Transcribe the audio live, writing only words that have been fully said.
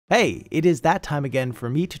Hey, it is that time again for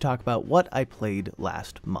me to talk about what I played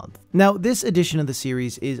last month. Now, this edition of the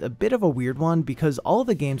series is a bit of a weird one because all of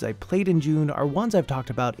the games I played in June are ones I've talked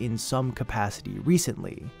about in some capacity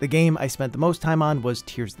recently. The game I spent the most time on was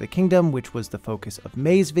Tears of the Kingdom, which was the focus of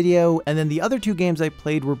May's video, and then the other two games I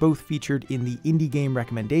played were both featured in the indie game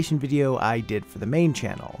recommendation video I did for the main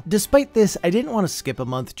channel. Despite this, I didn't want to skip a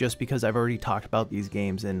month just because I've already talked about these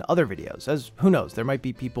games in other videos, as who knows, there might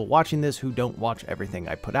be people watching this who don't watch everything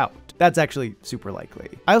I put out. That's actually super likely.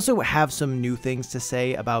 I also have some new things to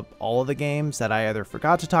say about all of the games that I either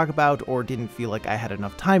forgot to talk about or didn't feel like I had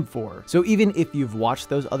enough time for. So even if you've watched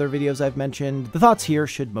those other videos I've mentioned, the thoughts here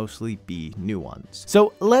should mostly be new ones.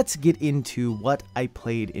 So let's get into what I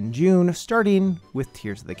played in June, starting with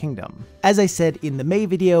Tears of the Kingdom. As I said in the May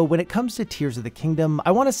video, when it comes to Tears of the Kingdom,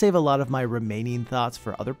 I want to save a lot of my remaining thoughts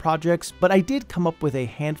for other projects, but I did come up with a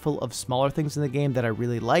handful of smaller things in the game that I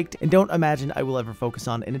really liked and don't imagine I will ever focus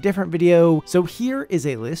on in a different video. So here is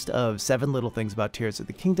a list of 7 little things about Tears of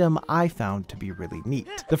the Kingdom I found to be really neat.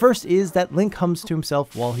 The first is that Link hums to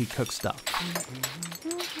himself while he cooks stuff.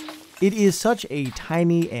 It is such a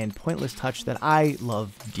tiny and pointless touch that I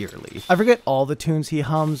love dearly. I forget all the tunes he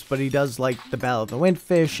hums, but he does like the Ballad of the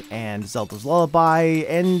Windfish and Zelda's Lullaby,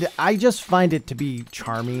 and I just find it to be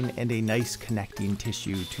charming and a nice connecting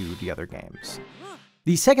tissue to the other games.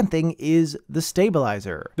 The second thing is the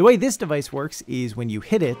stabilizer. The way this device works is when you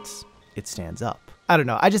hit it, it stands up. I don't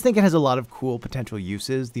know, I just think it has a lot of cool potential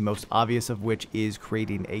uses, the most obvious of which is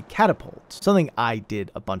creating a catapult, something I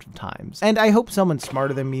did a bunch of times. And I hope someone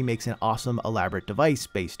smarter than me makes an awesome, elaborate device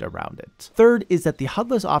based around it. Third is that the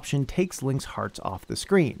HUDless option takes Link's hearts off the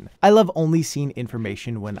screen. I love only seeing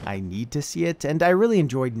information when I need to see it, and I really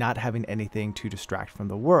enjoyed not having anything to distract from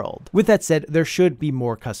the world. With that said, there should be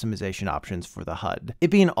more customization options for the HUD. It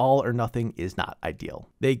being all or nothing is not ideal.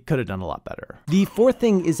 They could have done a lot better. The fourth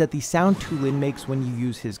thing is that the sound Tulin makes when you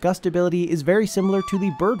use his gust ability is very similar to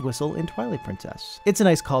the bird whistle in Twilight Princess. It's a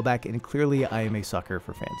nice callback, and clearly I am a sucker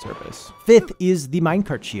for fan service. Fifth is the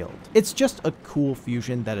minecart shield. It's just a cool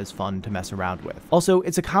fusion that is fun to mess around with. Also,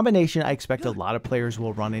 it's a combination I expect a lot of players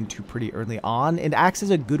will run into pretty early on, and acts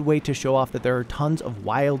as a good way to show off that there are tons of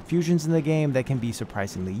wild fusions in the game that can be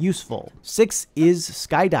surprisingly useful. Sixth is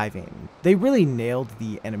skydiving. They really nailed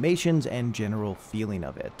the animations and general feeling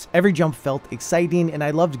of it. Every jump felt exciting, and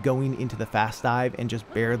I loved going into the fast dive and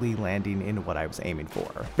just barely landing in what I was aiming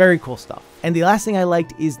for. Very cool stuff. And the last thing I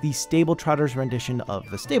liked is the Stable Trotters rendition of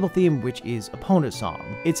the stable theme, which is Epona's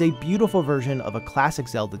song. It's a beautiful version of a classic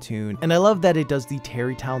Zelda tune, and I love that it does the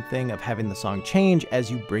Terrytown thing of having the song change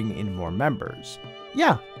as you bring in more members.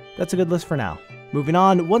 Yeah, that's a good list for now. Moving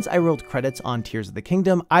on, once I rolled credits on Tears of the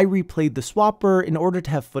Kingdom, I replayed the Swapper in order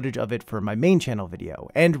to have footage of it for my main channel video,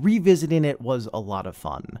 and revisiting it was a lot of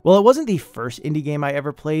fun. While it wasn't the first indie game I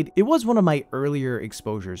ever played, it was one of my earlier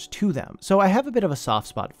exposures to them, so I have a bit of a soft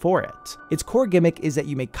spot for it. Its core gimmick is that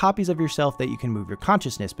you make copies of yourself that you can move your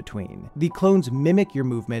consciousness between. The clones mimic your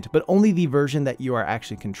movement, but only the version that you are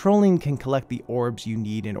actually controlling can collect the orbs you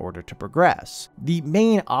need in order to progress. The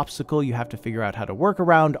main obstacle you have to figure out how to work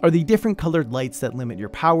around are the different colored lights that limit your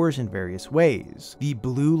powers in various ways. The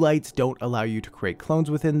blue lights don't allow you to create clones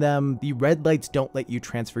within them, the red lights don't let you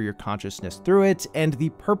transfer your consciousness through it, and the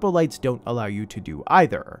purple lights don't allow you to do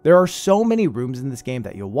either. There are so many rooms in this game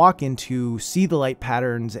that you'll walk into, see the light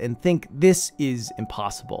patterns, and think this is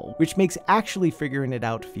impossible, which makes actually figuring it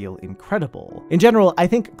out feel incredible. In general, I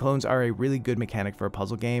think clones are a really good mechanic for a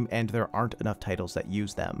puzzle game, and there aren't enough titles that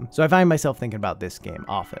use them, so I find myself thinking about this game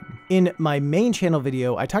often. In my main channel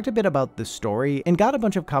video, I talked a bit about the story and got a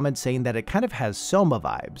bunch of comments saying that it kind of has Soma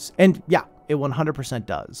vibes. And yeah, it 100%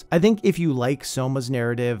 does. I think if you like Soma's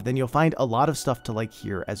narrative, then you'll find a lot of stuff to like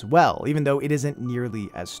here as well, even though it isn't nearly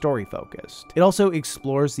as story focused. It also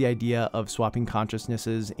explores the idea of swapping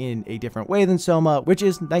consciousnesses in a different way than Soma, which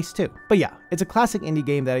is nice too. But yeah, it's a classic indie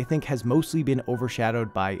game that I think has mostly been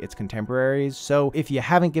overshadowed by its contemporaries, so if you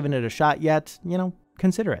haven't given it a shot yet, you know,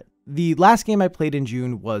 consider it. The last game I played in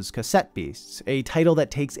June was Cassette Beasts, a title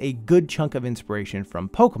that takes a good chunk of inspiration from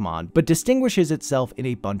Pokemon, but distinguishes itself in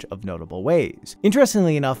a bunch of notable ways.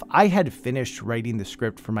 Interestingly enough, I had finished writing the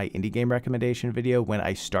script for my indie game recommendation video when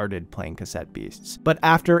I started playing Cassette Beasts, but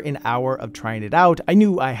after an hour of trying it out, I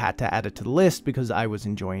knew I had to add it to the list because I was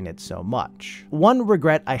enjoying it so much. One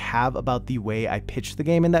regret I have about the way I pitched the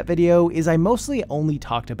game in that video is I mostly only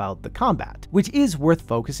talked about the combat, which is worth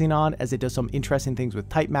focusing on as it does some interesting things with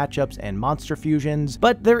type matching matchups and monster fusions,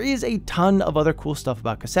 but there is a ton of other cool stuff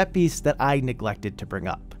about Cassette Beasts that I neglected to bring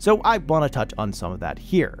up. So I want to touch on some of that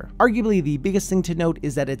here. Arguably, the biggest thing to note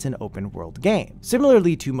is that it's an open world game.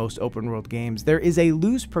 Similarly to most open world games, there is a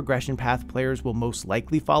loose progression path players will most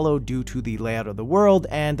likely follow due to the layout of the world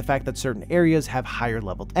and the fact that certain areas have higher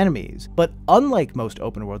leveled enemies. But unlike most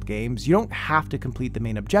open world games, you don't have to complete the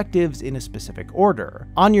main objectives in a specific order.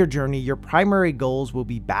 On your journey, your primary goals will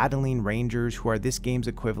be battling rangers, who are this game's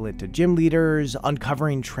equivalent to gym leaders,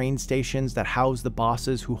 uncovering train stations that house the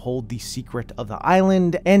bosses who hold the secret of the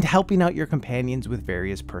island, and helping out your companions with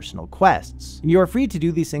various personal quests. You are free to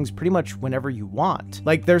do these things pretty much whenever you want.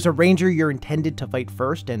 Like, there's a ranger you're intended to fight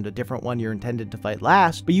first and a different one you're intended to fight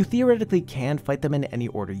last, but you theoretically can fight them in any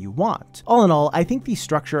order you want. All in all, I think the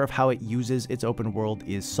structure of how it uses its open world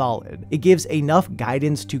is solid. It gives enough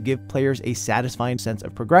guidance to give players a satisfying sense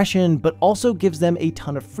of progression, but also gives them a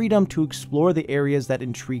ton of freedom to explore the areas that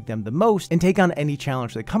intrigue them the most and take on any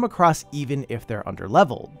challenge they come across, even if they're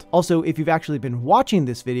underleveled. Also, if you've actually been watching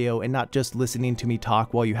this video and not just listening to me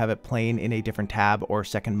talk while you have it playing in a different tab or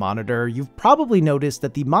second monitor, you've probably noticed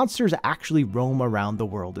that the monsters actually roam around the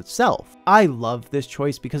world itself. I love this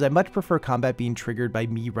choice because I much prefer combat being triggered by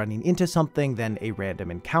me running into something than a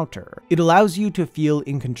random encounter. It allows you to feel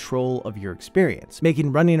in control of your experience,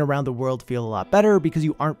 making running around the world feel a lot better because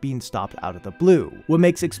you aren't being stopped out of the blue. What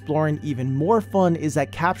makes exploring even more fun is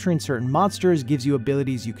that capturing certain monsters gives you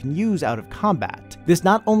abilities you can use out of combat. This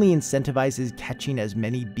not only incentivizes catching as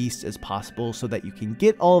many beasts as possible so that you can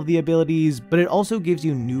get all of the abilities, but it also gives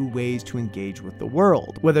you new ways to engage with the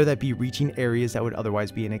world, whether that be reaching areas that would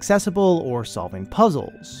otherwise be inaccessible or solving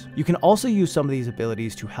puzzles. You can also use some of these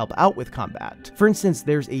abilities to help out with combat. For instance,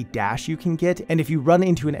 there's a dash you can get, and if you run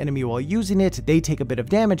into an enemy while using it, they take a bit of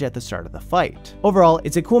damage at the start of the fight. Overall,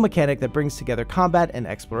 it's a cool mechanic that brings together combat and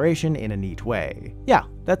exploration in a neat way. Yeah,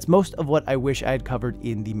 that's most of what I wish I had covered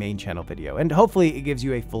in the main channel video, and hopefully it gives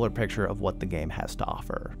you a fuller picture of what the game has to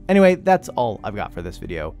offer. Anyway, that's all I've got for this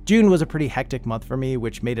video. June was a pretty hectic month for me,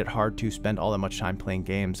 which made it hard to spend all that much time playing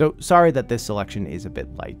games, so sorry that this selection is a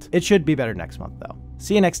bit light. It should be better next month though.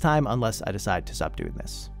 See you next time, unless I decide to stop doing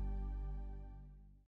this.